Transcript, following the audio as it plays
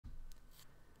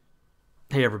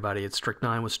Hey everybody, it's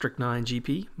Strict9 with Strict9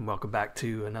 GP. Welcome back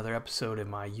to another episode of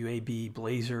my UAB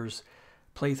Blazers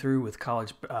playthrough with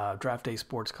college draft day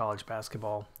sports college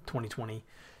basketball 2020.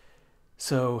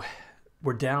 So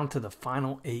we're down to the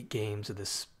final 8 games of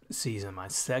this season, my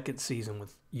second season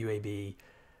with UAB,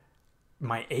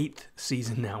 my 8th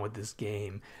season now with this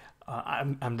game.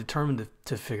 I'm determined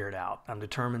to figure it out. I'm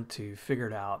determined to figure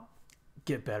it out,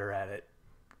 get better at it,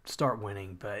 start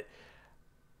winning, but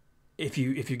if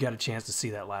you got a chance to see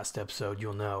that last episode,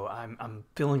 you'll know I'm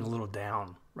feeling a little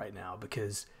down right now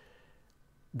because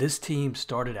this team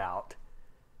started out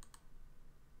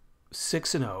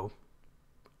 6-0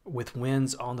 with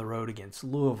wins on the road against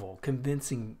Louisville,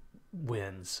 convincing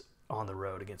wins on the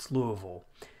road against Louisville,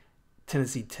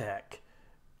 Tennessee Tech,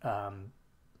 UMass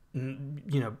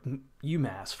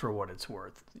for what it's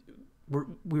worth.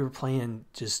 We were playing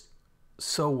just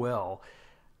so well.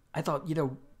 I thought,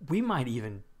 we might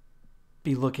even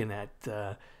be looking at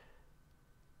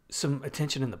some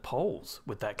attention in the polls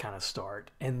with that kind of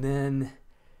start. And then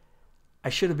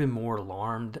I should have been more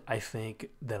alarmed, I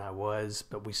think, than I was.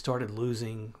 But we started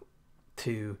losing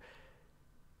to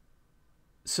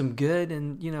some good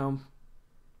and,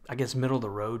 I guess middle of the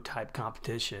road type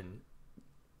competition.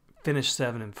 Finished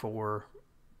 7-4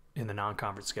 in the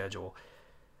non-conference schedule.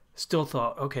 Still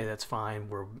thought, okay, that's fine.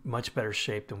 We're much better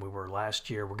shape than we were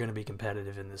last year. We're going to be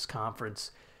competitive in this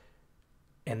conference.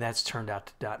 And that's turned out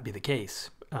to not be the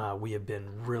case. We have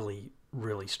been really,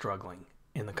 really struggling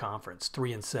in the conference,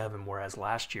 3-7, whereas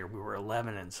last year we were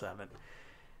 11-7.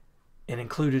 And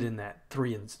included in that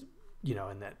 3-7,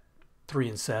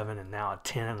 and now a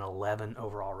 10-11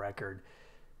 overall record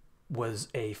was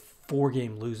a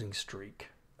 4-game losing streak.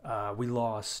 We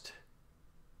lost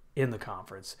in the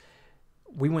conference.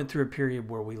 We went through a period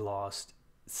where we lost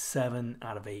 7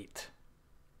 out of 8,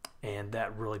 and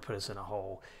that really put us in a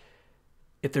hole.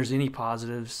 If there's any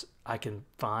positives I can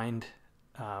find,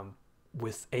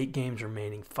 with 8 games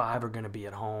remaining, 5 are going to be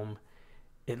at home.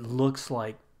 It looks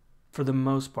like, for the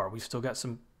most part, we've still got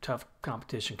some tough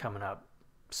competition coming up.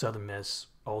 Southern Miss,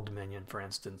 Old Dominion, for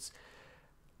instance.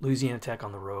 Louisiana Tech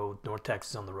on the road, North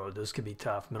Texas on the road. Those could be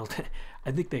tough.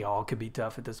 I think they all could be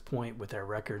tough at this point with their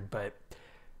record. But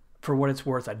for what it's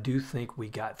worth, I do think we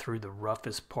got through the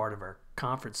roughest part of our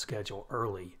conference schedule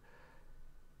early.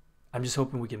 I'm just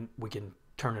hoping we can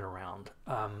turn it around.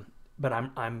 But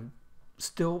I'm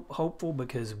still hopeful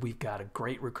because we've got a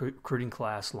great recruiting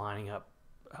class lining up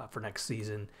for next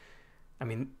season. I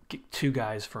mean, 2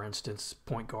 guys, for instance,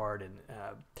 point guard and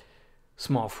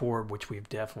small forward, which we've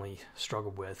definitely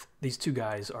struggled with. These 2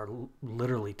 guys are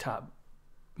literally top.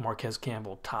 Marquez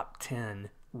Campbell, top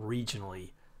 10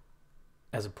 regionally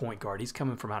as a point guard. He's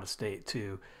coming from out of state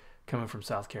too, coming from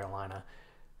South Carolina.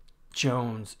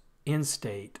 Jones,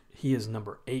 in-state, he is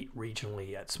number 8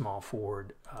 regionally at small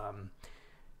forward.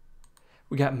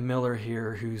 We got Miller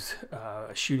here, who's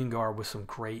a shooting guard with some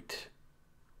great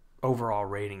overall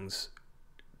ratings.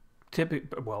 2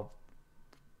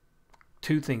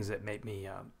 things that make me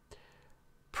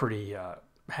pretty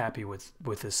happy with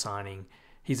this signing.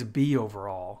 He's a B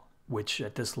overall, which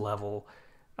at this level,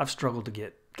 I've struggled to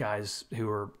get guys who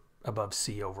are above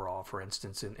C overall, for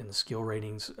instance, in the skill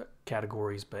ratings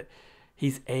categories, but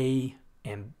he's A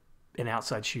and in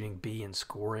outside shooting, B in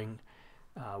scoring.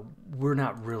 We're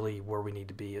not really where we need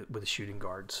to be with the shooting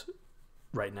guards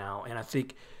right now, and I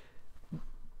think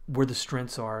where the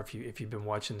strengths are, if you've been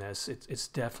watching this, it's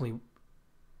definitely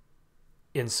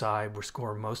inside. We're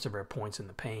scoring most of our points in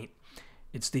the paint.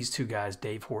 It's these 2 guys,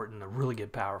 Dave Horton, a really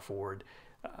good power forward,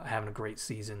 having a great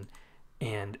season,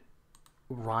 and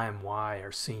Ryan Y,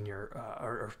 our senior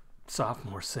or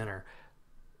sophomore center.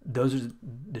 Those are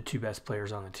the 2 best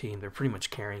players on the team. They're pretty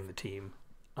much carrying the team,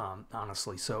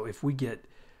 honestly. So if we get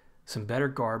some better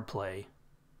guard play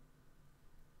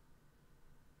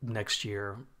next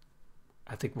year,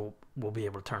 I think we'll be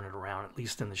able to turn it around, at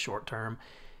least in the short term.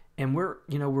 And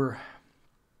we're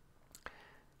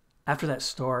after that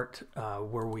start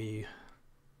where we,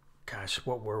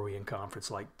 what were we in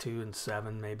conference? Like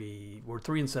 2-7, maybe. We're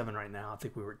 3-7 right now. I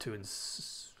think we were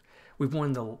 2-6. We've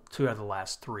won the 2 out of the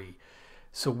last 3.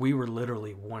 So we were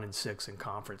literally 1-6 in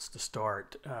conference to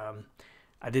start.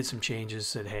 I did some changes,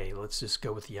 said, hey, let's just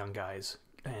go with the young guys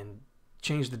and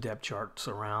change the depth charts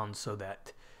around so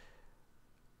that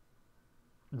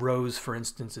Rose, for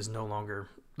instance, is no longer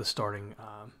the starting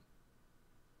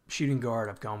shooting guard.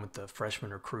 I've gone with the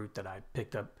freshman recruit that I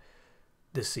picked up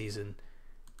this season.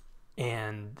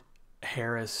 And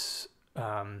Harris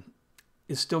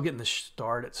is still getting the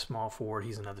start at small forward.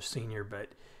 He's another senior, but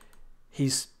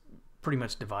he's pretty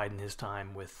much dividing his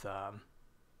time with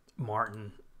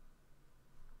Martin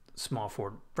small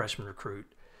forward freshman recruit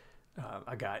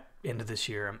I got into this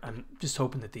year. I'm just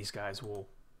hoping that these guys will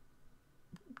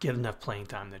get enough playing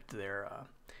time that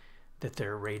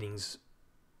their ratings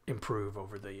improve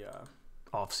over the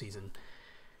off season.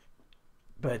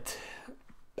 But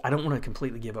I don't want to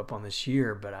completely give up on this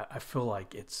year, but I feel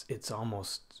like it's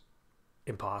almost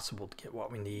impossible to get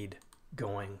what we need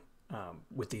going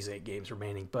with these 8 games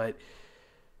remaining. But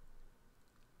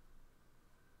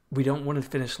we don't want to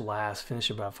finish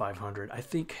above 500. I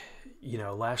think,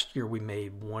 last year we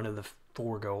made one of the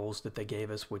 4 goals that they gave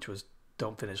us, which was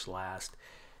don't finish last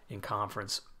in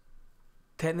conference.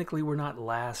 Technically, we're not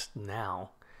last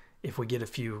now. If we get a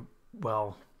few,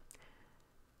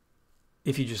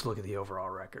 if you just look at the overall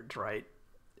records, right?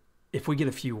 If we get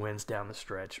a few wins down the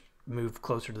stretch, move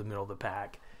closer to the middle of the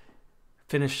pack,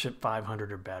 finish at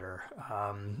 500 or better,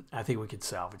 I think we could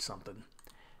salvage something.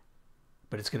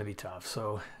 But it's going to be tough.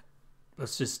 So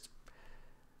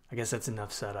I guess that's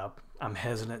enough setup. I'm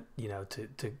hesitant,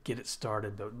 to get it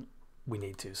started, but we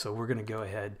need to. So we're going to go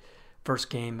ahead. First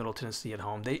game, Middle Tennessee at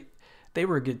home. They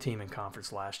were a good team in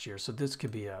conference last year, so this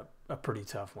could be a pretty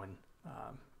tough one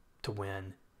to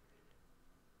win.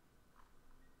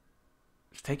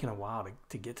 It's taken a while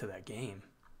to get to that game.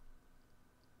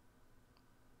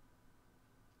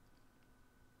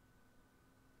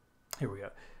 Here we go.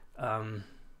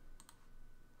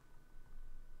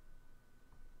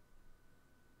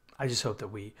 I just hope that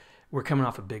we're coming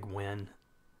off a big win.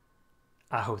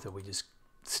 I hope that we just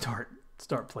start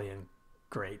playing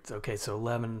great. Okay, so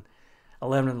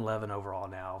 11-11 overall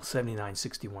now.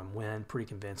 79-61 win, pretty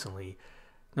convincingly.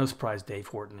 No surprise Dave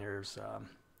Horton there's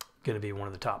going to be one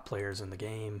of the top players in the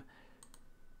game.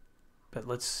 But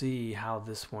let's see how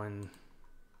this one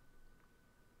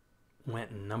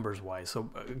went numbers-wise. So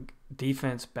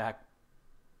defense back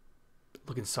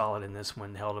looking solid in this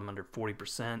one, held them under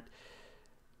 40%.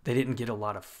 They didn't get a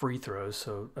lot of free throws,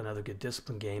 so another good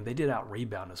discipline game. They did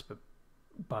out-rebound us, but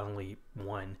by only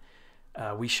 1.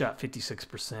 We shot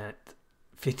 56%,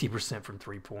 50% from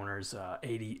three-pointers,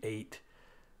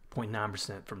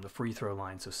 88.9% from the free throw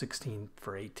line, so 16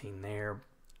 for 18 there.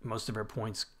 Most of our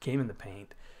points came in the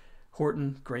paint.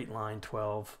 Horton, great line,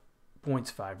 12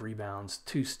 points, 5 rebounds,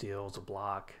 2 steals, a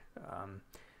block.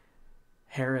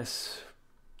 Harris,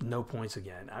 no points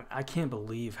again. I can't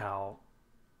believe how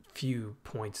few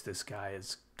points this guy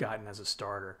has gotten as a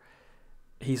starter.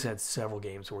 He's had several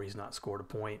games where he's not scored a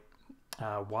point.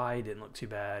 Y didn't look too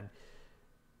bad.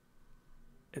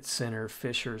 At center,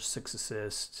 Fisher, 6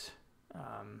 assists,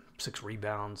 6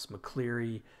 rebounds.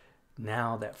 McCleary,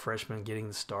 now that freshman getting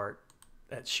the start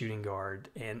at shooting guard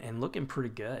and looking pretty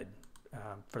good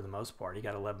for the most part. He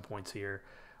got 11 points here.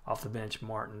 Off the bench,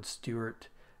 Martin Stewart,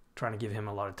 trying to give him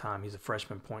a lot of time. He's a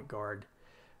freshman point guard.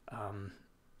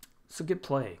 So good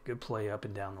play up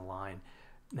and down the line.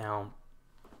 Now,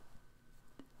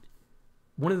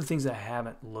 one of the things I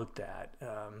haven't looked at,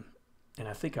 and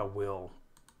I think I will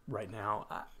right now,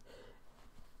 I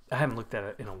haven't looked at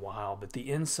it in a while, but the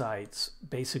insights,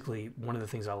 basically one of the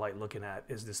things I like looking at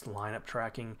is this lineup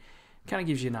tracking. Kind of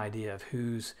gives you an idea of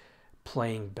who's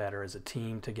playing better as a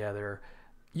team together.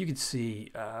 You could see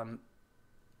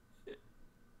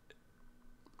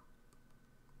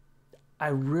I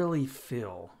really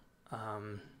feel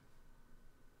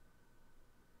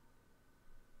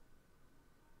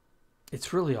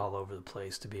it's really all over the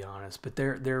place, to be honest, but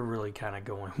they're really kind of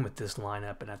going with this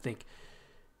lineup, and I think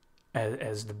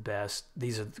as the best,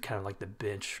 these are kind of like the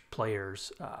bench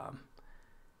players.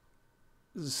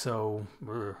 So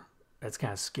that's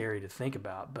kind of scary to think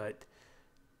about, but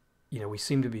we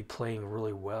seem to be playing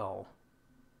really well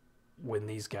when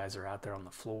these guys are out there on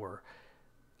the floor.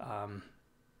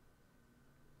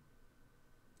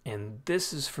 And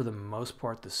this is, for the most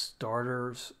part, the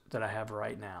starters that I have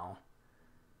right now.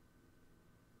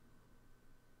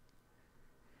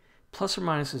 Plus or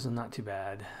minuses are not too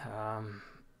bad.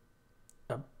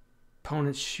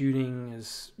 Opponent's shooting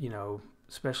is,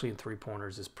 especially in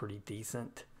three-pointers, is pretty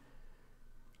decent.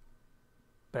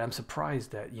 But I'm surprised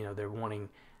that, they're wanting,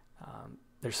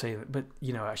 they're saying, but,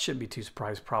 I shouldn't be too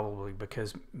surprised probably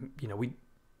because,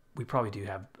 we probably do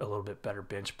have a little bit better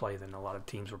bench play than a lot of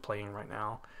teams we're playing right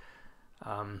now.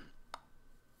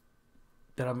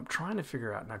 That I'm trying to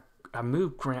figure out. And I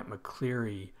moved Grant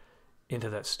McCleary into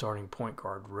that starting point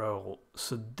guard role.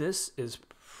 So this is,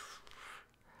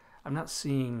 I'm not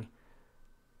seeing.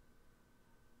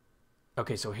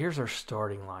 Okay, so here's our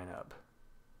starting lineup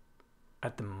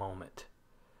at the moment.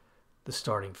 The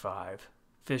starting 5: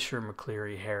 Fisher,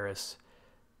 McCleary, Harris,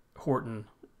 Horton,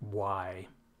 Y.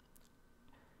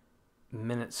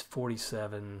 Minutes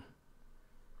 47.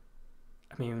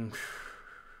 I mean,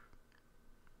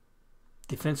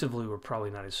 Defensively, we're probably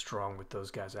not as strong with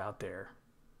those guys out there.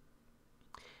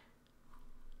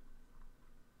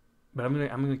 But I'm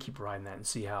gonna keep riding that and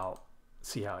see how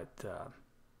it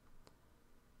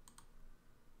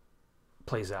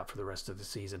plays out for the rest of the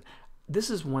season. This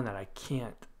is one that I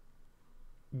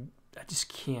just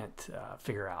can't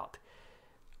figure out.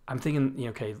 I'm thinking,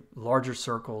 okay, larger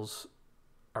circles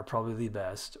are probably the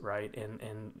best, right?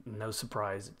 And no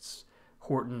surprise, it's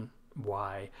Horton.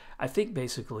 Why? I think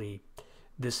basically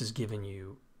this is giving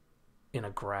you in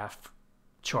a graph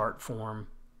chart form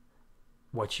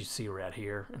what you see right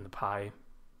here in the pie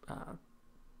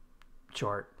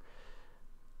chart.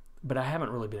 But I haven't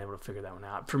really been able to figure that one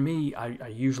out. For me, I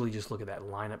usually just look at that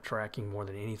lineup tracking more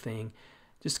than anything,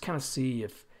 just to kind of see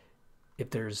if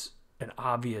there's an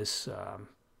obvious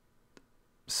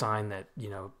sign that,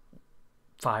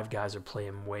 5 guys are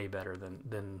playing way better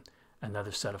than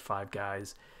another set of 5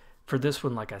 guys. For this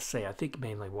one, like I say, I think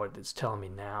mainly what it's telling me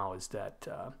now is that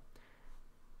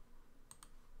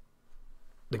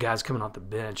the guys coming off the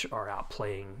bench are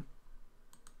outplaying,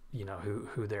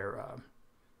 who they're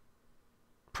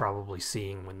probably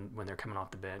seeing when they're coming off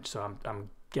the bench. So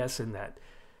I'm guessing that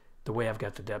the way I've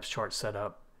got the depth chart set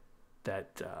up,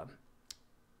 that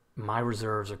my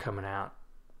reserves are coming out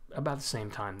about the same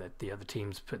time that the other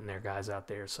team's putting their guys out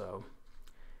there. So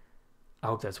I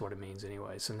hope that's what it means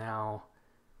anyway. So now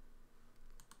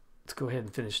let's go ahead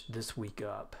and finish this week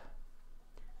up.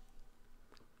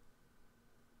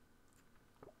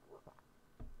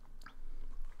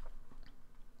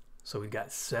 So we've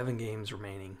got 7 games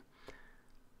remaining.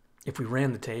 If we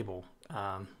ran the table,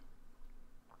 that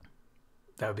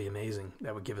would be amazing.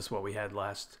 That would give us what we had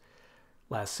last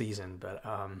season. But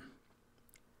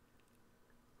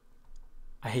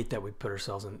I hate that we put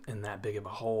ourselves in that big of a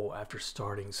hole after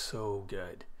starting so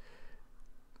good.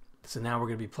 So now we're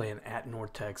going to be playing at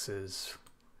North Texas.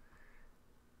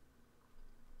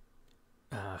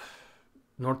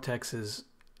 North Texas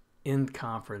in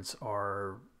conference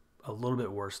are a little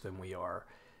bit worse than we are.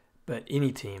 But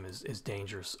any team is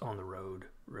dangerous on the road,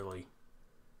 really.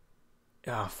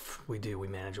 We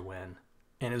manage a win.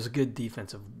 And it was a good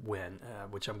defensive win,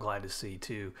 which I'm glad to see,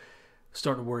 too.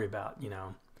 Starting to worry about,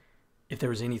 if there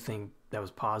was anything that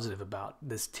was positive about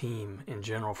this team in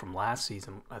general from last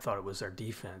season, I thought it was their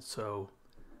defense. So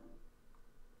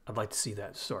I'd like to see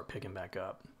that start picking back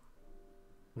up.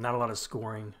 Not a lot of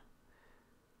scoring.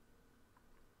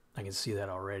 I can see that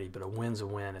already, but a win's a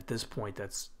win. At this point,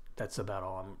 that's about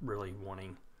all I'm really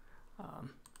wanting.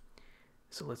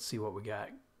 So let's see what we got.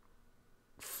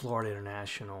 Florida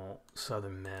International,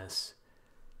 Southern Miss.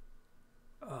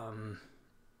 It'd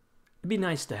be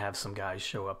nice to have some guys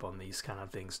show up on these kind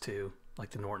of things too, like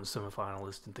the Norton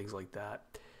semifinalist and things like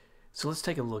that. So let's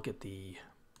take a look at the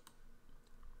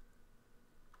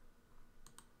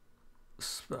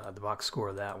box score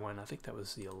of that one. I think that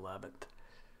was the 11th.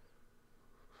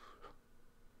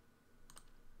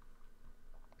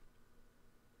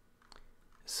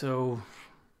 So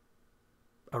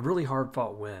a really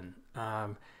hard-fought win.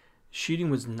 Shooting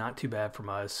was not too bad from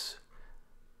us.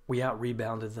 We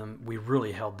out-rebounded them. We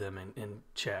really held them in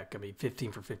check.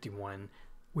 15 for 51.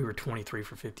 We were 23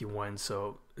 for 51,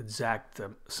 so exact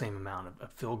the same amount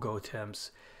of field goal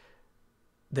attempts.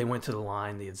 They went to the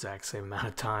line the exact same amount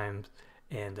of times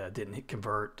and didn't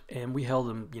convert. And we held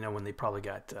them, when they probably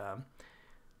got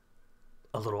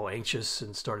a little anxious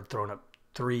and started throwing up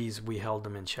threes. We held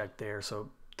them in check there. So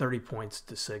 30 points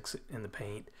to 6 in the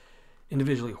paint.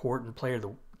 Individually, Horton, player of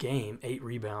the game, 8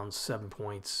 rebounds, 7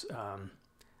 points,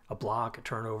 a block, a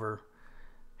turnover.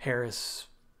 Harris,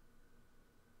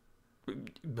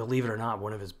 believe it or not,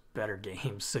 one of his better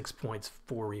games, 6 points,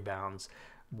 4 rebounds.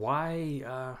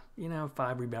 Why,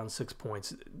 5 rebounds, 6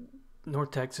 points.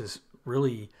 North Texas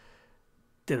really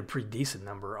did a pretty decent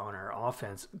number on our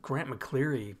offense. Grant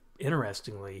McCleary,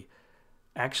 interestingly,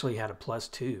 actually had a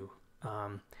 +2.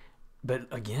 But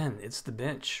again, it's the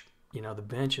bench. The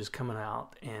bench is coming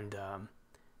out and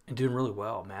doing really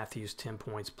well. Matthews, 10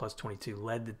 points,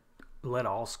 +22, led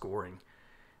all scoring.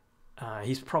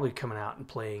 He's probably coming out and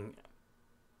playing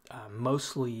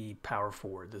mostly power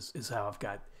forward. This is how I've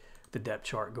got the depth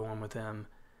chart going with him.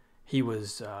 He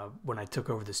was, when I took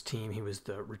over this team, he was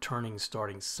the returning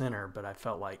starting center, but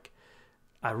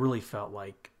I really felt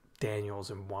like Daniels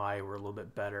and Y were a little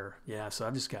bit better. Yeah, so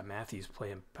I've just got Matthews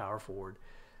playing power forward.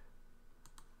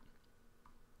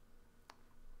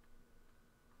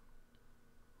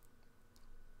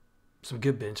 Some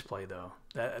good bench play, though.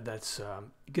 That's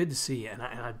good to see, and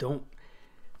I don't,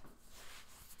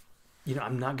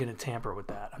 I'm not going to tamper with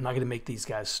that. I'm not going to make these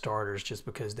guys starters just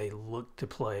because they look to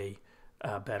play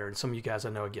better. And some of you guys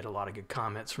I know get a lot of good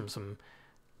comments from some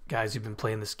guys who've been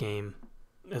playing this game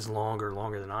as longer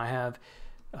than I have,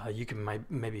 you can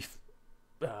maybe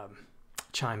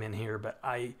chime in here, but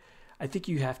I think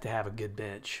you have to have a good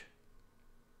bench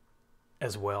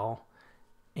as well,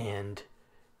 and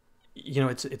you know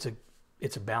it's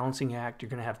a balancing act. You're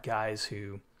going to have guys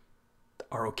who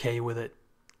are okay with it,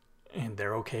 and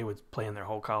they're okay with playing their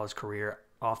whole college career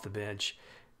off the bench,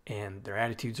 and their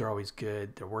attitudes are always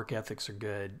good, their work ethics are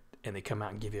good, and they come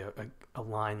out and give you a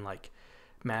line like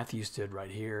Matthews did right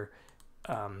here.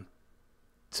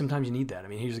 Sometimes you need that. I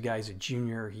mean, here's a guy who's a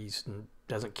junior. He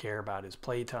doesn't care about his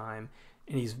play time,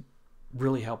 and he's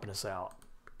really helping us out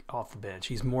off the bench.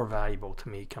 He's more valuable to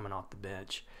me coming off the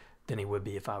bench than he would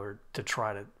be if I were to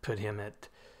try to put him at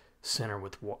center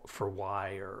for Y,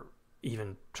 or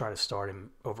even try to start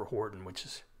him over Horton, which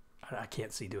is, I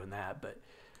can't see doing that. But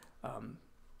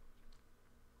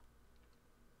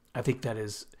I think that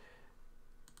is,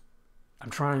 I'm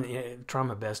trying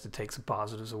my best to take some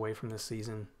positives away from this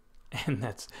season. And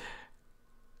that's,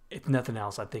 if nothing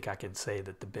else, I think I can say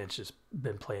that the bench has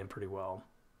been playing pretty well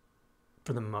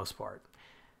for the most part.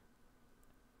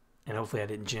 And hopefully I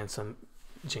didn't jinx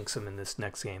them in this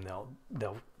next game.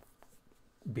 They'll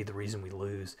be the reason we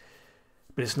lose.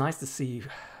 But it's nice to see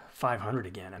 500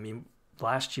 again. I mean,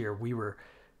 last year we were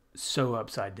so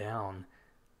upside down.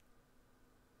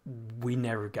 We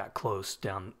never got close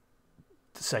down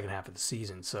the second half of the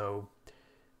season. So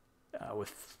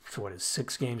with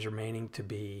 6 games remaining to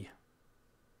be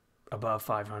above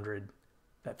 500,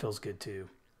 that feels good too.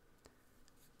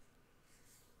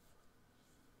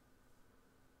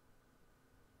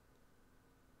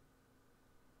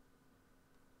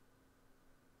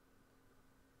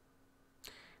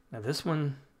 Now this is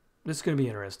going to be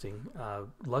interesting.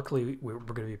 Luckily, we're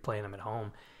going to be playing them at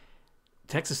home.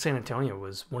 Texas San Antonio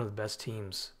was one of the best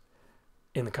teams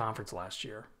in the conference last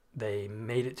year. They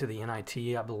made it to the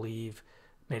NIT, I believe,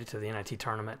 made it to the NIT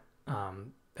tournament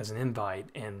as an invite,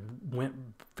 and went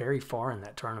very far in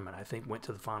that tournament. I think went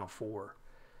to the Final Four.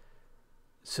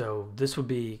 So this would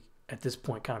be, at this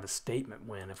point, kind of a statement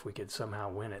win if we could somehow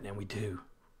win it, and we do.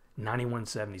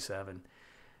 91-77.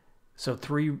 So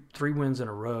three wins in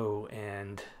a row,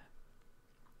 and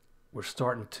we're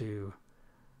starting to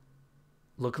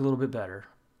look a little bit better.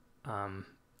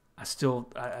 I still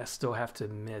have to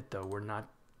admit, though, we're not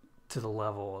to the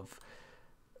level of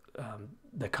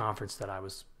the conference that I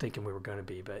was thinking we were going to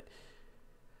be, but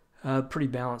pretty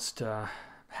balanced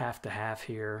half to half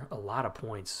here. A lot of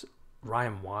points.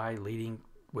 Ryan Y leading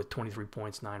with 23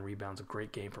 points, 9 rebounds. A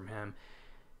great game from him.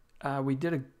 We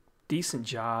did a decent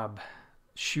job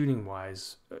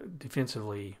shooting-wise,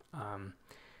 defensively.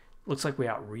 Looks like we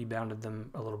out-rebounded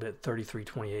them a little bit,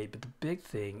 33-28. But the big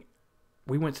thing,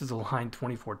 we went to the line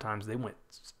 24 times. They went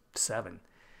 7.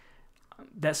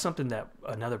 That's something that,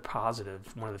 another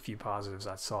positive, one of the few positives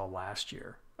I saw last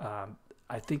year.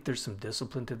 I think there's some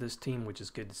discipline to this team, which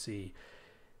is good to see.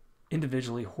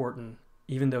 Individually, Horton,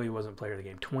 even though he wasn't player of the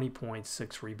game, 20 points,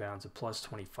 6 rebounds, a plus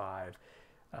 25.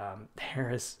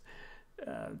 Harris,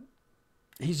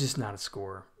 he's just not a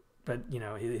scorer. But, you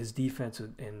know, his defense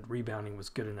and rebounding was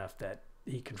good enough that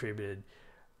he contributed.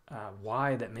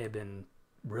 Why that may have been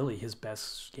really his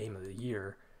best game of the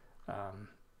year.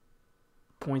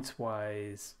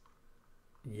 Points-wise,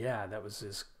 yeah, that was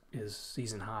his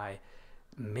season high.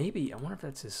 Maybe, I wonder if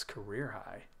that's his career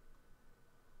high.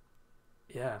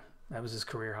 Yeah, that was his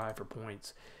career high for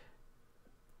points.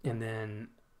 And then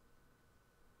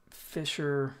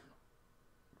Fisher,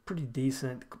 pretty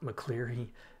decent. McCleary,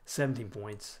 17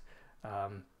 points.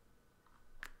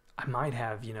 I might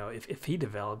have, you know, if he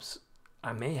develops,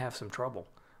 I may have some trouble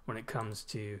when it comes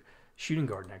to shooting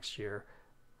guard next year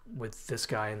with this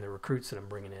guy and the recruits that I'm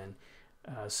bringing in.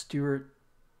 Stewart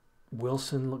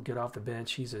Wilson looked good off the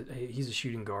bench. He's a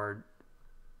shooting guard,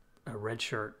 a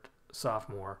redshirt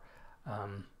sophomore.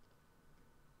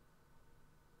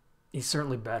 He's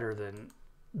certainly better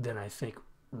than I think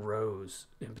Rose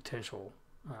in potential.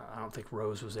 I don't think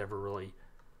Rose was ever really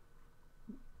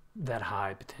that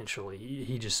high potentially.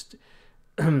 He just,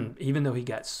 even though he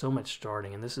got so much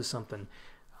starting, and this is something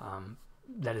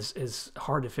that is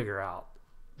hard to figure out,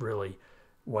 really,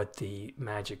 what the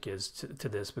magic is to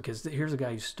this, because here's a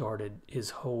guy who started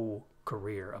his whole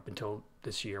career up until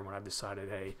this year when I decided,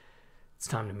 hey, it's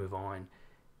time to move on.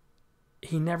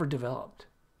 He never developed.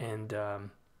 And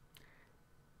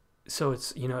so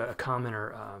it's, you know, a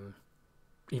commenter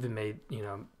even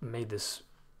made this,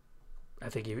 I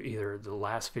think either the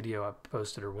last video I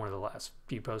posted or one of the last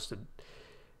few posted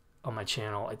on my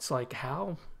channel. It's like,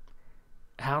 how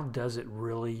does it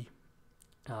really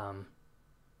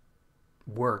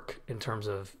work in terms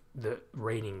of the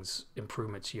ratings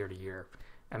improvements year to year?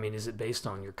 I mean, is it based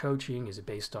on your coaching? Is it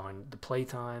based on the play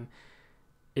time?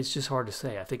 It's just hard to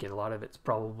say. I think a lot of it's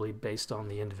probably based on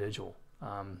the individual.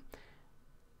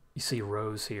 You see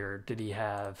Rose here. Did he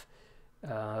have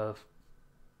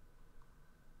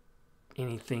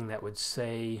anything that would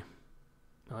say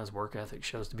his work ethic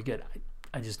shows to be good?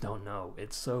 I just don't know.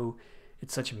 It's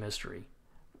such a mystery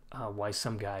why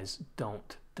some guys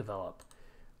don't develop.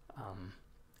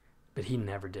 But he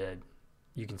never did.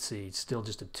 You can see still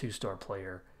just a 2-star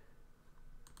player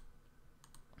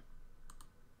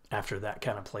after that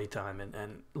kind of play time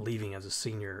and leaving as a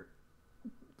senior,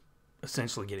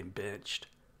 essentially getting benched.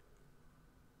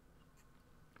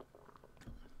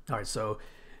 All right, so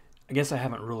I guess I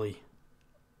haven't really,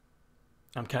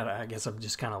 I guess I've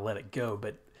just kind of let it go,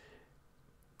 but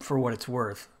for what it's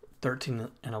worth,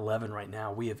 13-11 right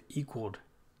now, we have equaled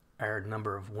our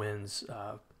number of wins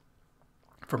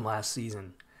from last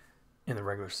season in the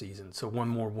regular season. So one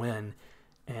more win,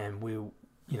 and we're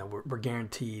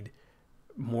guaranteed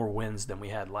more wins than we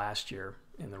had last year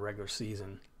in the regular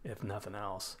season, if nothing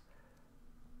else.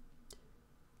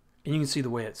 And you can see the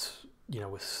way it's,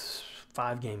 with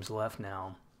 5 games left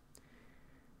now,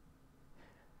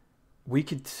 we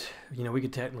could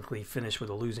technically finish with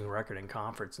a losing record in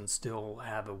conference and still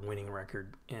have a winning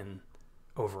record in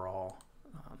overall.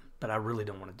 But I really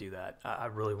don't want to do that. I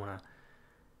really want to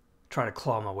try to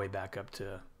claw my way back up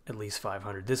to at least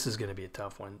 500. This is going to be a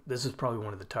tough one. This is probably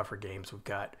one of the tougher games we've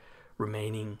got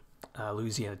remaining.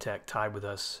 Louisiana Tech tied with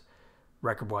us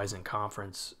record-wise in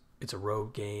conference. It's a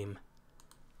road game.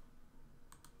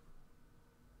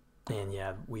 And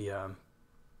yeah, we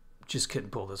just couldn't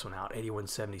pull this one out.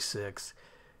 81-76.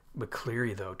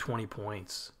 McCleary, though, 20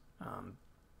 points.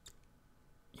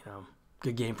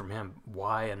 Good game from him.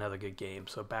 Why another good game?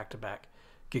 So back-to-back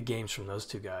good games from those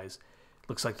two guys.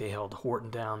 Looks like they held Horton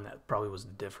down. That probably was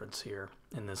the difference here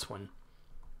in this one.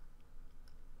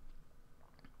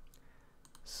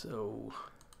 So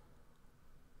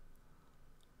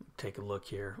take a look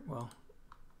here. Well,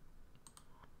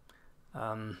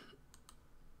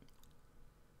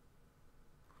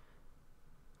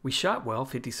 we shot well,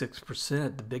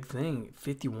 56%. The big thing,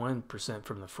 51%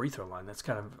 from the free throw line. That's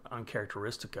kind of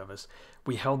uncharacteristic of us.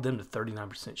 We held them to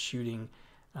 39% shooting.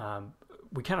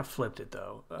 We kind of flipped it,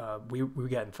 though. We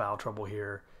got in foul trouble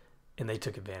here, and they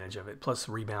took advantage of it. Plus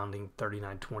rebounding,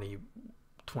 39-20,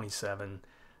 27.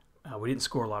 We didn't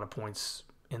score a lot of points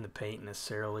in the paint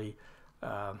necessarily.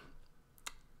 And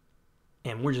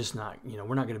we're just not,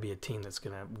 we're not going to be a team that's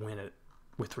going to win it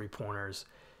with three-pointers.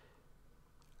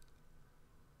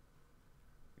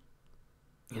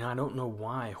 I don't know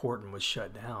why Horton was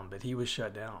shut down, but he was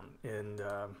shut down. And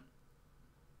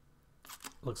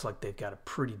looks like they've got a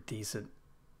pretty decent,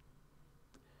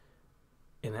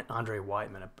 and Andre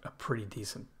Whiteman, a pretty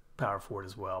decent power forward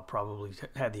as well. Probably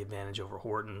had the advantage over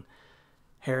Horton.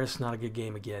 Harris, not a good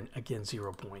game again. Again,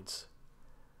 0 points.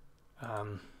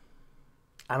 I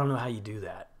don't know how you do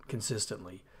that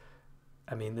consistently.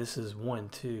 I mean, this is 1,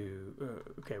 2,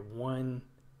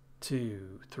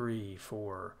 3,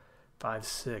 4, 5,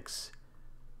 6,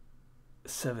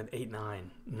 7, 8,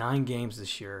 9. 9 games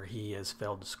this year he has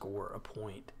failed to score a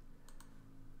point.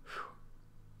 Whew.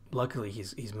 Luckily,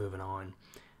 he's moving on.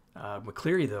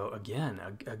 McCleary, though, again,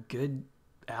 a good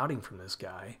outing from this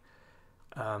guy.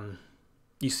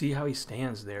 You see how he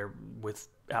stands there with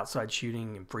outside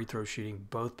shooting and free throw shooting,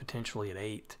 both potentially at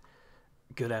 8.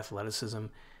 Good athleticism.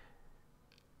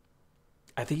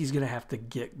 I think he's going to have to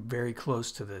get very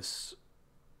close to this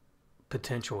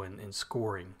potential in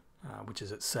scoring, which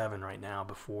is at 7 right now,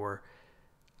 before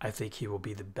I think he will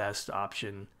be the best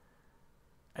option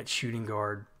at shooting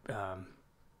guard,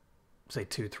 say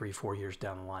 2, 3, 4 years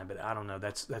down the line. But I don't know.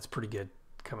 That's pretty good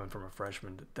coming from a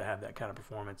freshman to have that kind of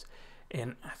performance.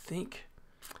 And I think,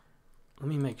 let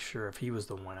me make sure if he was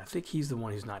the one. I think he's the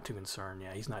one who's not too concerned.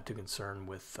 Yeah, he's not too concerned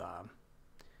with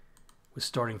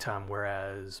starting time,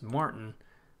 whereas Martin,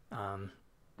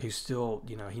 who's still,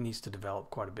 he needs to develop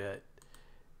quite a bit.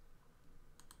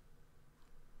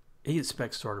 He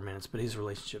expects starter minutes, but his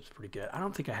relationship's pretty good. I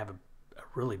don't think I have a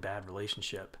really bad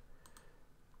relationship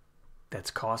that's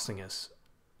costing us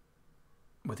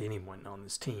with anyone on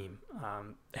this team.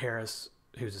 Harris,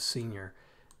 who's a senior,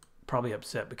 probably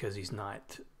upset because he's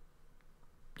not,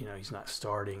 he's not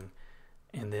starting.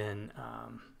 And then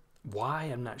why,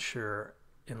 I'm not sure,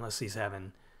 unless he's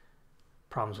having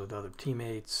problems with other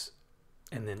teammates.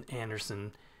 And then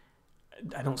Anderson,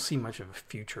 I don't see much of a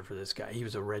future for this guy. He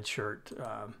was a redshirt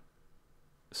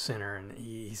center, and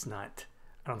he's not,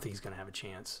 I don't think he's going to have a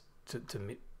chance to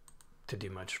do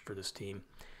much for this team.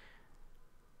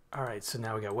 All right, so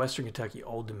now we got Western Kentucky,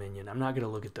 Old Dominion. I'm not going to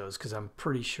look at those because I'm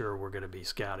pretty sure we're going to be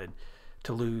scouted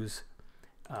to lose.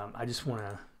 I just want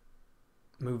to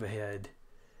move ahead,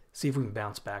 see if we can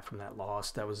bounce back from that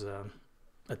loss. That was a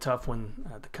tough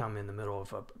one to come in the middle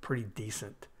of a pretty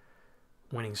decent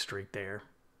winning streak there.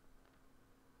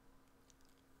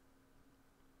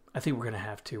 I think we're going to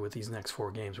have to, with these next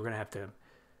 4 games, we're going to have to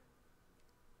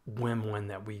win one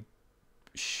that we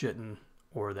shouldn't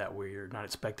or that we're not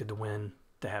expected to win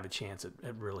to have a chance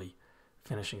at really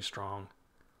finishing strong.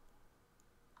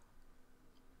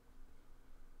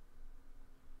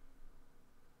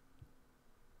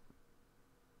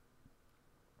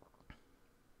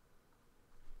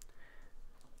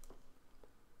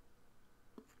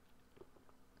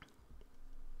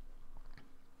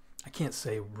 I can't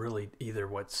say really either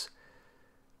what's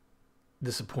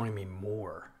disappointing me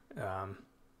more. The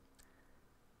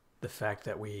fact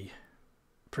that we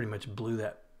pretty much blew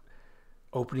that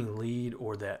opening lead,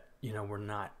 or that, we're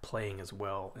not playing as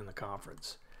well in the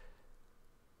conference.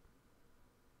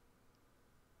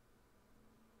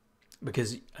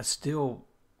 Because I'm still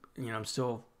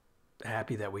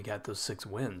happy that we got those 6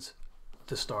 wins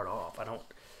to start off. I don't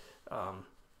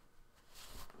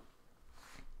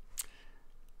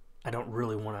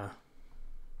really want to,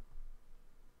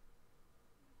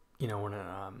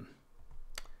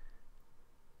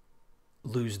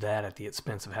 lose that at the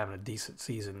expense of having a decent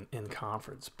season in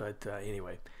conference. But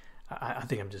anyway, I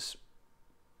think I'm just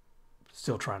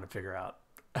still trying to figure out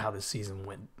how this season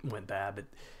went bad. But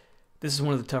this is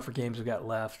one of the tougher games we've got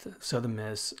left. Southern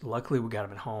Miss, luckily we got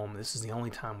them at home. This is the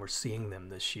only time we're seeing them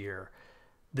this year.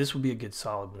 This would be a good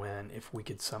solid win if we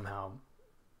could somehow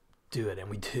do it,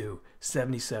 and we do.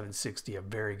 77-60, a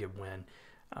very good win.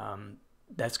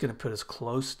 That's going to put us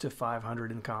close to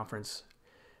 500 in conference.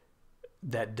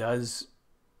 That does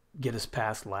get us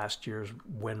past last year's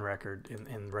win record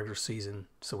in regular season,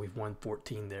 so we've won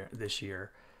 14 there this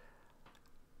year.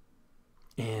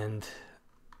 And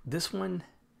this one,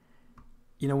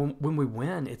 when we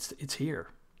win, it's here.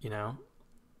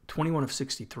 21 of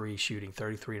 63 shooting,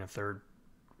 33 and a third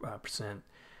percent.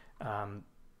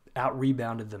 Out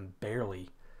rebounded them barely.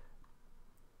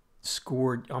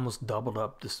 Scored, almost doubled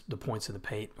up the points in the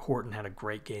paint. Horton had a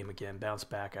great game again, bounced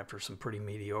back after some pretty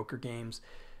mediocre games.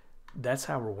 That's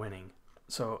how we're winning.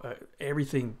 So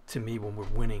everything to me, when we're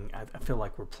winning, I feel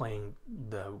like we're playing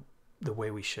the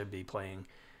way we should be playing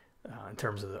in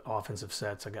terms of the offensive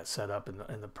sets I got set up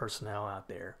and the personnel out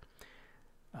there.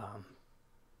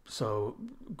 So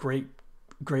great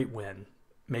win.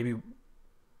 Maybe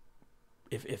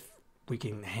if we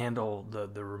can handle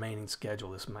the remaining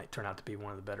schedule, this might turn out to be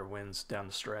one of the better wins down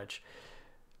the stretch.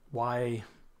 Why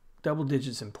double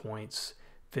digits in points?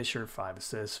 Fisher, 5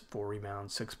 assists, 4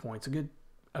 rebounds, 6 points.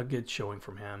 A good showing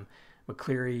from him.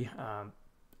 McCleary,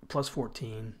 plus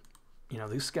 14.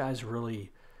 This guy's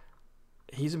really,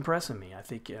 he's impressing me. I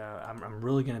think I'm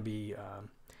really going to be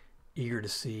eager to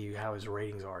see how his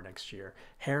ratings are next year.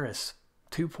 Harris,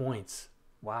 2 points.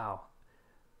 Wow.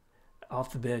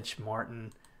 Off the bench,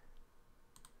 Martin,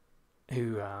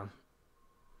 who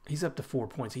he's up to 4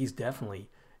 points. He is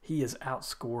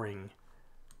outscoring.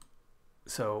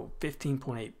 So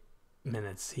 15.8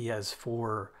 minutes. He has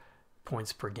 4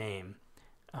 points per game.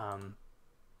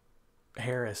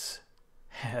 Harris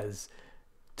has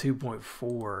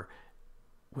 2.4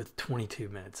 with 22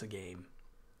 minutes a game.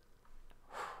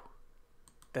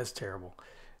 That's terrible.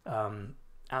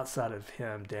 Outside of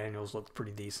him, Daniels looked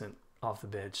pretty decent off the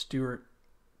bench. Stewart,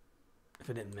 if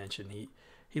I didn't mention,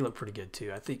 he looked pretty good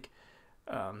too. I think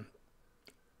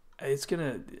it's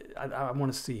gonna. I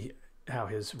want to see how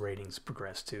his ratings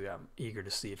progress too. I'm eager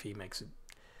to see if he makes a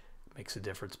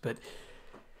difference,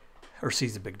 or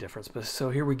sees a big difference. But so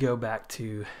here we go back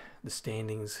to the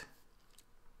standings.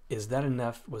 Is that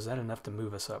enough? Was that enough to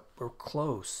move us up? We're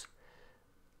close.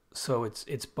 So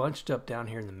it's bunched up down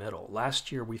here in the middle.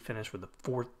 Last year we finished with the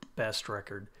 4th best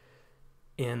record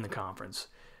in the conference.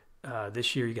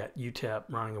 This year you got UTEP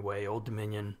running away, Old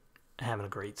Dominion having a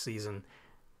great season.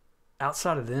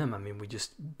 Outside of them, we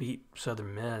just beat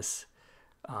Southern Miss.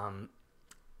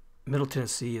 Middle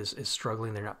Tennessee is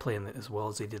struggling. They're not playing as well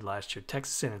as they did last year.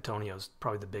 Texas San Antonio is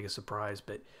probably the biggest surprise,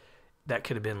 but that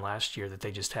could have been last year that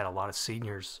they just had a lot of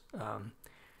seniors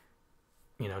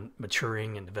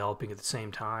maturing and developing at the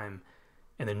same time.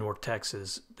 And then North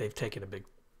Texas, they've taken a big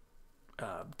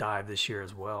dive this year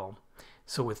as well.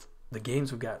 So with the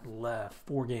games we've got left,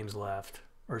 4 games left,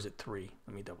 or is it 3?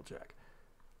 Let me double check.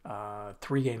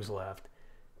 3 games left.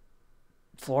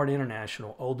 Florida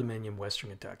International, Old Dominion,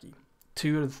 Western Kentucky.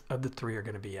 2 of the 3 are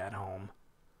going to be at home.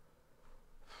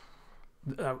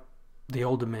 The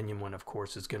Old Dominion one, of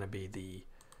course, is going to be the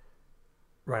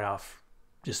right off,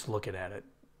 just looking at it,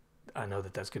 I know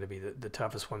that that's going to be the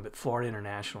toughest one. But Florida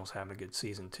International's having a good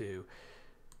season too.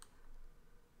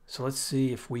 So let's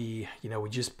see if we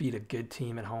just beat a good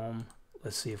team at home.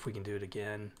 Let's see if we can do it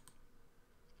again.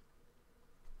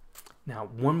 Now,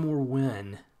 one more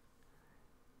win,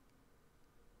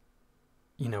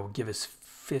 would give us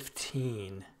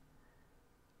 15.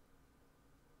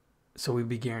 So we'd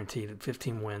be guaranteed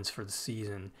 15 wins for the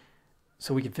season.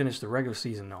 So we could finish the regular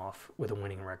season off with a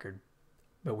winning record.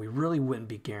 But we really wouldn't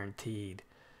be guaranteed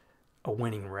a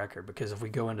winning record, because if we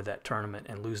go into that tournament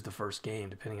and lose the first game,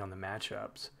 depending on the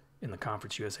matchups in the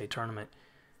Conference USA tournament,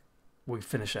 we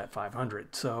finish at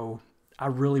 500. So I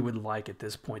really would like at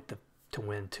this point to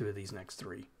win 2 of these next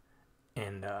 3.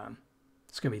 And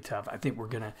it's going to be tough. I think we're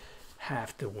going to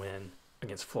have to win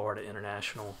against Florida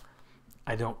International.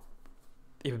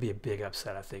 It would be a big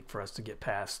upset, I think, for us to get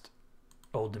past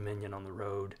Old Dominion on the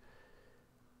road.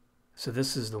 So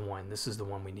this is the one. This is the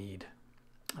one we need.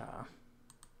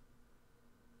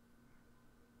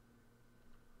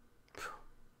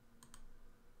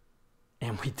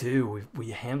 And we do.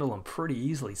 We handle them pretty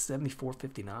easily,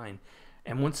 74-59.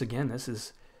 And once again, this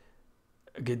is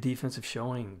a good defensive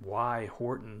showing.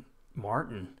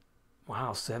 Martin,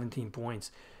 wow, 17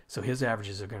 points. So his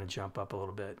averages are going to jump up a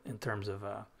little bit in terms of,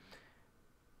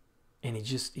 and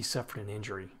he suffered an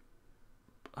injury.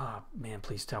 Man,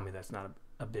 please tell me that's not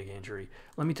a big injury.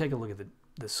 Let me take a look at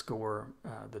the score,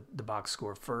 the box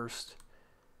score first.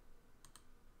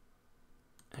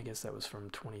 I guess that was from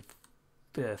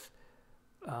 25th.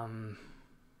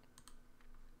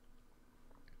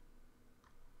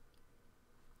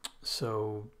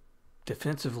 So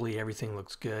defensively, everything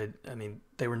looks good. I mean,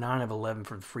 they were 9 of 11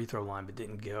 from the free throw line, but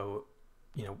didn't go.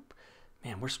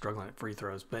 Man, we're struggling at free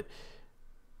throws. But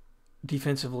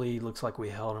defensively, looks like we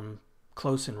held them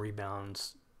close in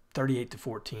rebounds,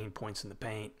 38-14 points in the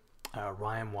paint.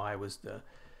 Ryan Y was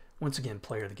once again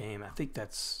player of the game. I think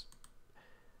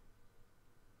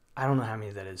I don't know how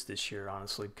many that is this year,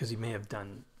 honestly, because he may have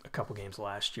done a couple games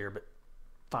last year, but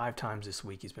 5 times this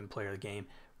week he's been player of the game.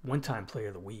 1 time player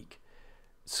of the week.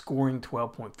 Scoring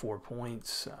 12.4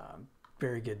 points.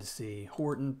 Very good to see.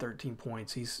 Horton, 13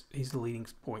 points. He's the leading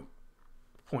point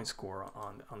scorer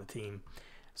on the team.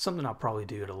 Something I'll probably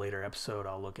do at a later episode.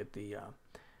 I'll look at the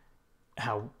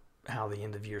how the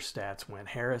end of year stats went.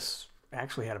 Harris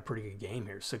actually had a pretty good game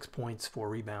here. 6 points, 4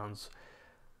 rebounds.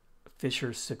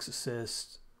 Fisher, 6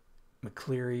 assists.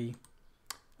 McCleary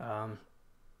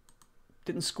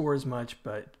didn't score as much,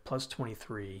 but plus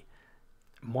 23.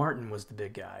 Martin was the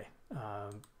big guy,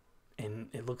 and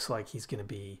it looks like he's going to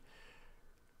be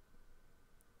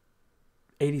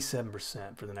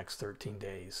 87% for the next 13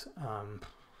 days.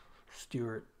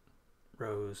 Stewart,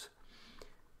 Rose.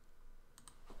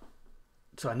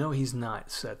 So I know he's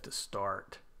not set to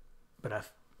start, but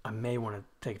I may want to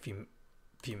take a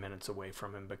few minutes away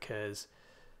from him, because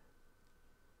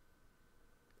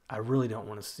I really don't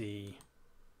want to see,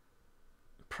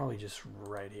 probably just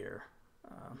right here.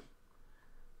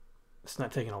 It's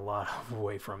not taking a lot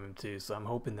away from him too, so I'm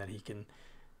hoping that he can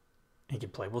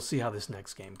play. We'll see how this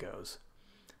next game goes.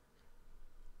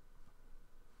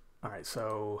 All right,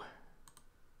 so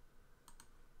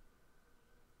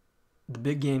the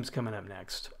big game's coming up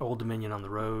next. Old Dominion on the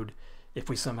road. If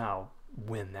we somehow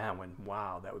win that one,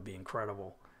 wow, that would be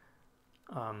incredible.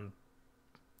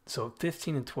 So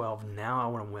 15-12, now I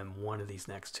want to win one of these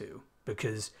next 2,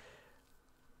 because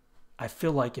I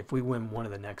feel like if we win one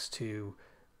of the next 2,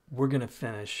 we're going to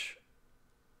finish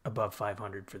above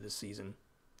 500 for this season.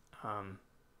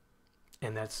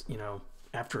 And that's,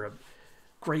 after a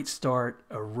great start,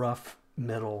 a rough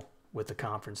middle with the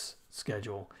conference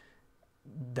schedule,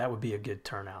 that would be a good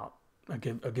turnout. A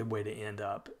good way to end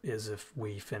up is if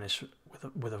we finish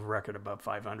with a record above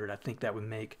 500. I think that would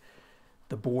make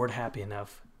the board happy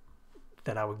enough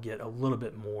that I would get a little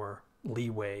bit more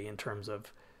leeway in terms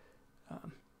of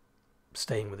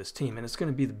staying with this team. And it's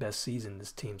going to be the best season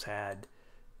this team's had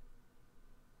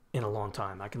in a long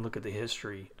time. I can look at the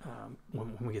history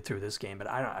when we get through this game, but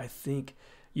I think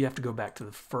you have to go back to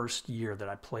the first year that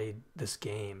I played this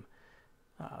game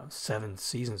 7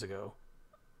 seasons ago,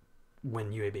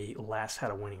 when UAB last had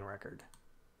a winning record.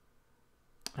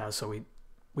 So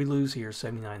we lose here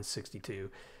 79-62.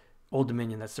 Old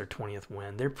Dominion, that's their 20th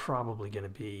win. They're probably going to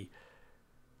be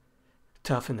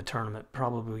tough in the tournament,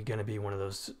 probably going to be one of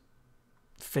those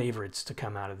favorites to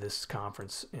come out of this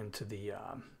conference into the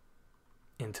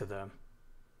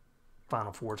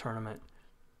Final Four tournament.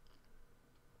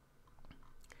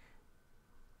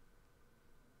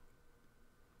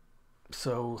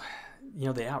 So,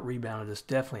 they out-rebounded us,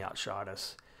 definitely outshot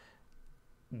us.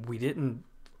 We didn't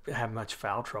have much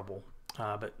foul trouble.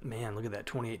 But man, look at that,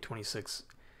 28-26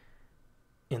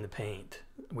 in the paint.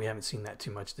 We haven't seen that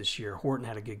too much this year. Horton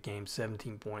had a good game,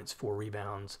 17 points, 4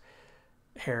 rebounds.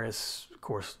 Harris, of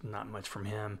course, not much from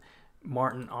him.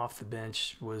 Martin off the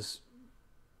bench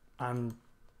I'm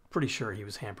pretty sure he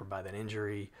was hampered by that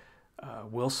injury.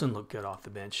 Wilson looked good off the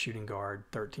bench, shooting guard,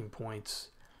 13 points.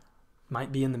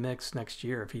 Might be in the mix next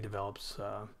year if he develops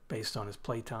based on his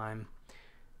play time.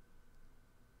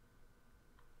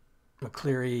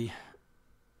 McCleary,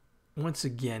 once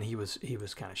again, he was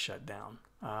kind of shut down.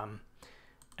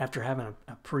 After having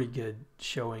a pretty good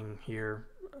showing here,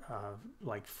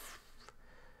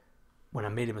 when I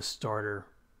made him a starter,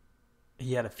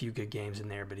 he had a few good games in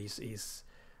there, but he's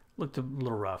looked a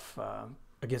little rough.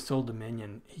 Against Old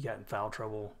Dominion, he got in foul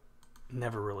trouble,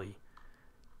 never really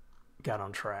got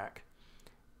on track.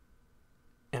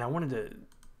 And I wanted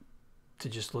to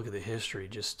just look at the history,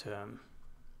 and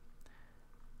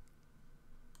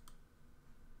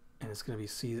it's going to be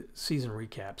season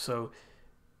recap. So,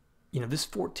 this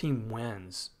 14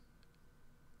 wins,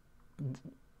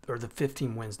 or the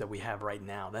 15 wins that we have right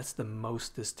now, that's the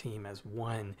most this team has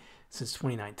won since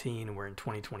 2019, and we're in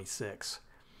 2026.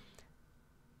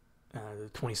 The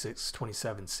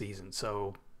 26-27 season.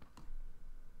 So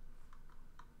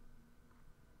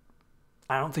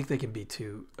I don't think they can be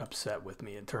too upset with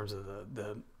me in terms of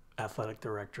the athletic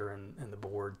director and the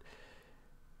board.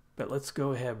 But let's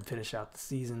go ahead and finish out the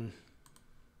season.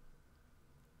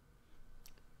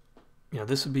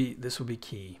 This would be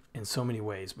key in so many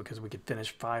ways, because we could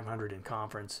finish 500 in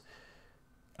conference.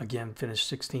 Again, finish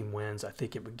 16 wins. I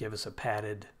think it would give us a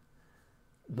padded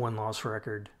 1-loss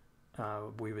record.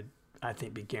 We would, I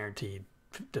think, be guaranteed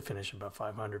to finish above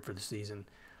 500 for the season.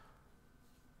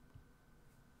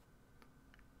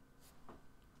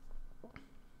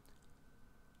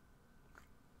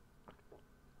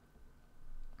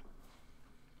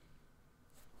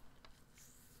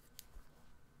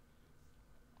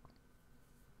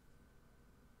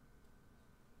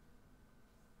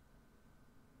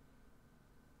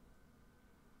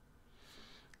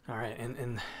 All right,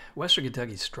 and Western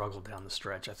Kentucky struggled down the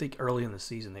stretch. I think early in the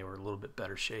season they were a little bit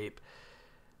better shape,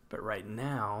 but right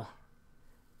now,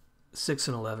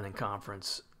 6-11 in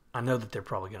conference. I know that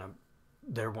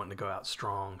they're wanting to go out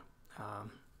strong.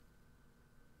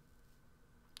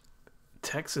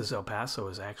 Texas El Paso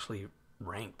is actually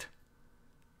ranked.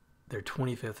 They're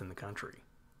 25th in the country,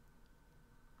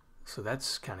 so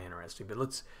that's kind of interesting. But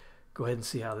let's go ahead and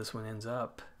see how this one ends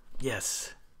up.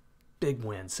 Yes, big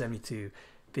win, 72-55.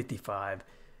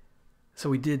 So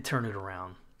we did turn it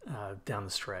around down the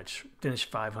stretch.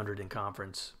 Finished 500 in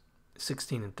conference,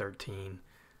 16-13.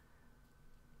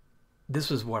 This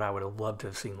was what I would have loved to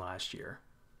have seen last year,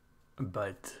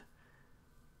 but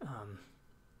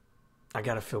I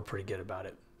got to feel pretty good about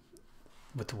it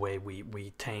with the way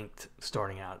we tanked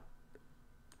starting out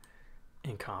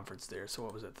in conference there. So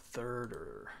what was it, third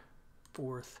or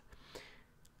fourth?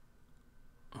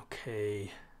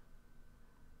 Okay.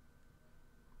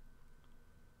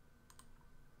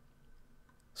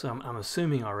 So I'm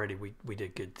assuming already we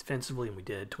did good defensively, and we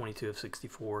did 22 of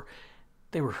 64.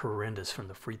 They were horrendous from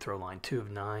the free throw line, 2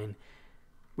 of 9.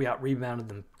 We out-rebounded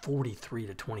them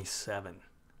 43-27.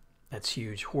 That's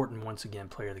huge. Horton, once again,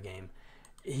 player of the game.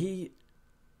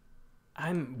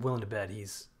 I'm willing to bet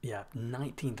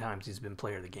 19 times he's been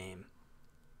player of the game.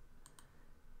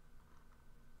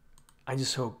 I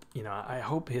just hope, I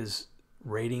hope his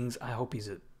ratings, I hope he's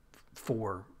at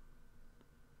 4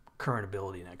 current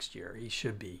ability next year. He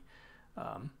should be,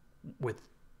 with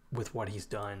what he's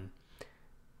done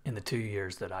in the 2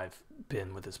 years that I've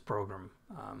been with this program.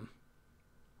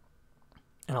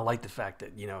 And I like the fact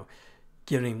that,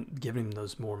 giving him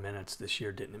those more minutes this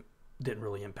year didn't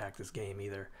really impact this game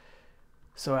either.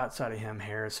 So outside of him,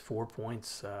 Harris, 4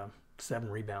 points, 7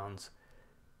 rebounds.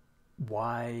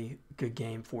 Good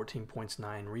game, 14 points,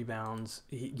 9 rebounds.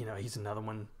 He's another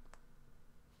one.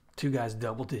 2 guys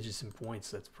double digits in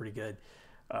points. That's pretty good.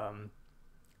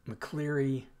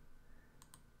 McCleary,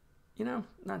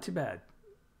 not too bad.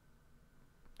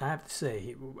 I have to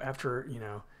say, after,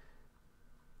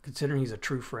 considering he's a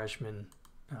true freshman,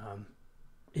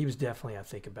 he was definitely, I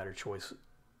think, a better choice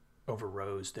over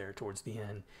Rose there towards the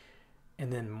end.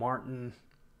 And then Martin,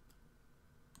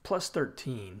 plus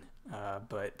 13,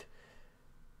 but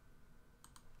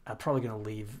I'm probably going to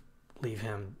leave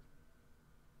him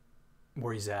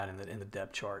where he's at in the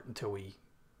depth chart until we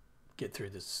get through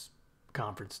this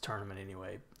conference tournament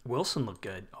anyway. Wilson looked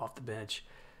good off the bench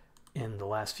in the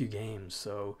last few games,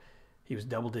 so he was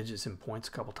double digits in points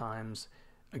a couple times.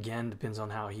 Again, depends on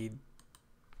how he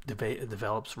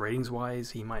develops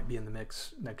ratings-wise, he might be in the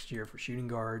mix next year for shooting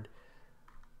guard.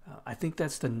 I think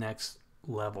that's the next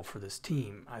level for this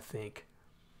team. I think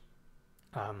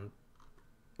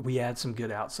we add some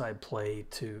good outside play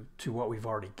to what we've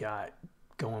already got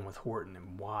going with Horton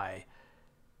and Y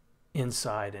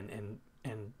inside, and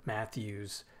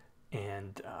Matthews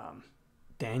and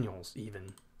Daniels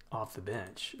even off the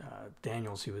bench.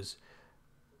 Daniels, who was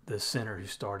the center who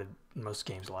started most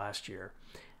games last year.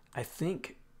 I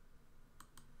think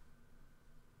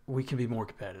we can be more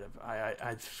competitive.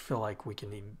 I feel like we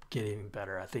can get even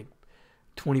better. I think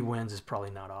 20 wins is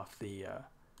probably not off the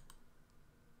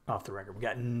record. We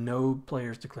got no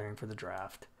players declaring for the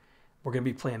draft. We're going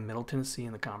to be playing Middle Tennessee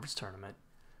in the conference tournament.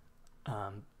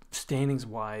 Standings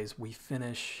wise, we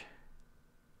finish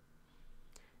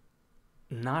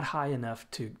not high enough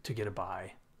to get a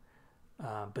bye.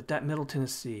 But that Middle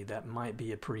Tennessee, that might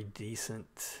be a pretty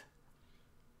decent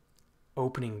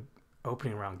opening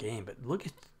round game. But look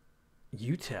at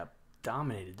UTEP,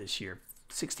 dominated this year,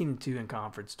 16-2 in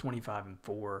conference,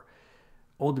 25-4.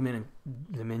 Old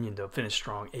Dominion though finished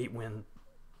strong,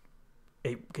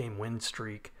 8-game win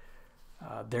streak.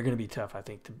 They're going to be tough, I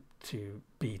think, to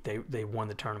beat. They won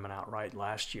the tournament outright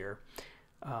last year.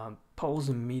 Polls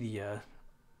and media,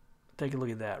 take a look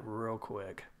at that real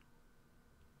quick.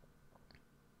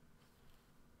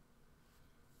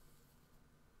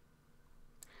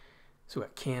 So we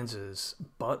got Kansas,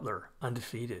 Butler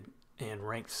undefeated and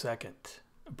ranked second.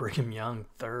 Brigham Young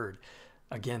third.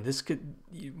 Again, this could,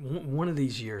 one of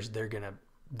these years they're gonna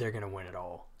win it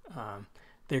all.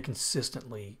 They're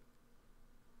consistently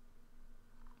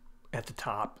at the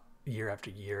top year after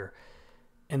year,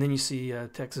 and then you see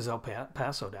Texas El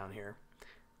Paso down here.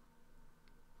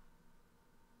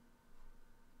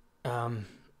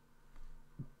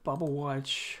 Bubble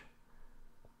watch.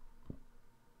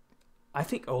 I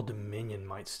think Old Dominion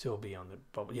might still be on the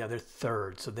bubble. Yeah, they're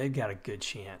third, so they've got a good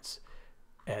chance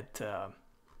at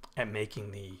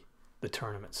making the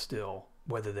tournament still,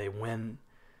 whether they win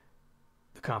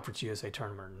the Conference USA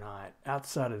tournament or not.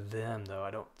 Outside of them, though,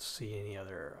 I don't see any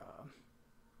other.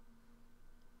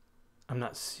 I'm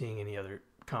not seeing any other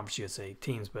Conference USA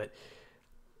teams, but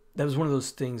that was one of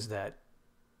those things that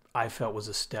I felt was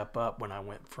a step up when I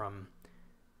went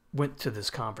to this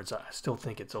conference. I still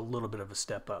think it's a little bit of a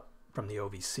step up from the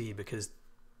OVC, because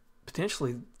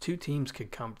potentially two teams could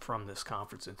come from this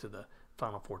conference into the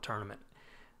Final Four tournament.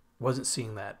 Wasn't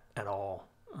seeing that at all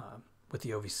with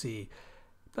the OVC.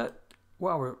 But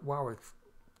while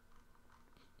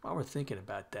we're thinking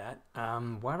about that,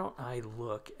 why don't I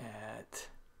look at?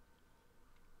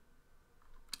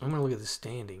 I'm going to look at the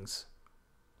standings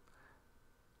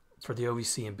for the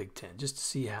OVC and Big Ten, just to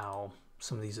see how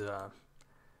some of these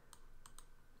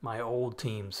my old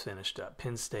teams finished up.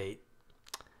 Penn State,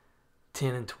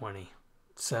 10-20,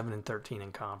 7-13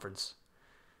 in conference.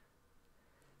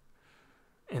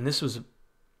 And this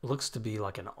looks to be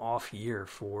like an off year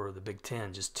for the Big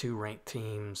Ten. Just two ranked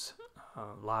teams,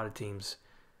 a lot of teams,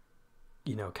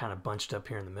 kind of bunched up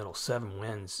here in the middle. 7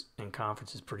 wins in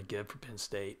conference is pretty good for Penn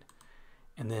State.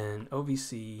 And then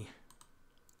OVC,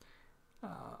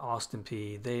 Austin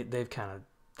P, they've kind of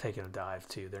taken a dive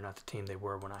too. They're not the team they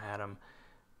were when I had them.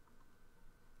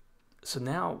 So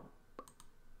now,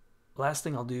 last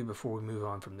thing I'll do before we move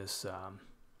on from this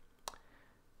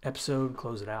episode,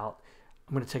 close it out,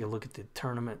 I'm going to take a look at the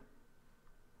tournament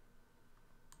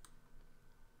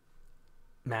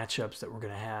matchups that we're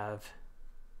going to have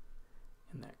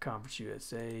in that Conference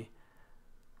USA.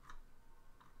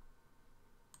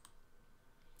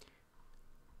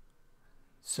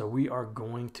 So we are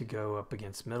going to go up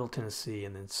against Middle Tennessee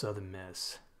and then Southern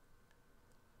Miss.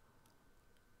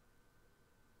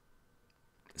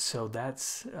 So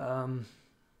that's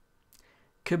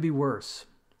could be worse.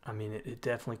 I mean, it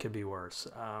definitely could be worse.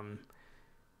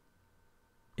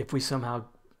 If we somehow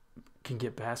can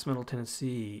get past Middle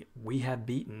Tennessee, we have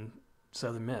beaten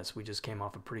Southern Miss. We just came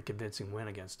off a pretty convincing win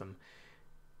against them.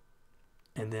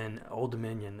 And then Old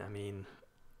Dominion, I mean,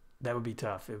 that would be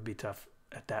tough. It would be tough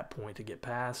at that point to get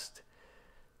past.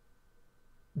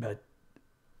 But,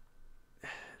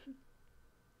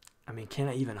 I mean, can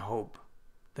I even hope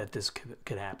that this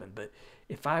could happen? But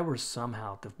if I were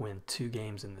somehow to win 2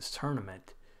 games in this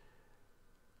tournament,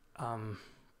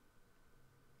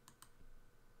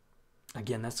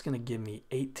 again, that's going to give me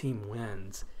 18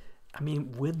 wins. I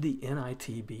mean, would the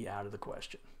NIT be out of the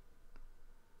question?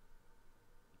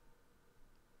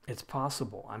 It's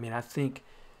possible. I mean, I think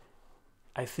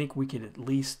we could at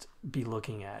least be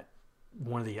looking at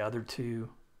one of the other 2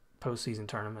 postseason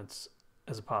tournaments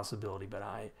as a possibility. But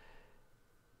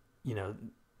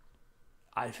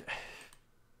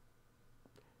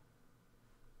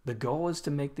The goal is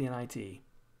to make the NIT.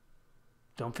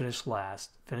 Don't finish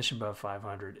last. Finish above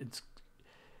 500.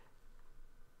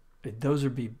 Those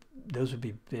would be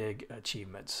big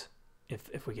achievements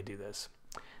if we could do this.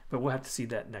 But we'll have to see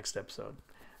that next episode.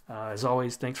 As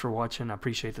always, thanks for watching. I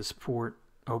appreciate the support.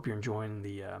 I hope you're enjoying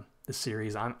the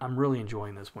series. I'm really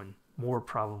enjoying this one more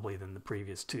probably than the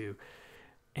previous two.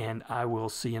 And I will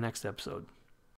see you next episode.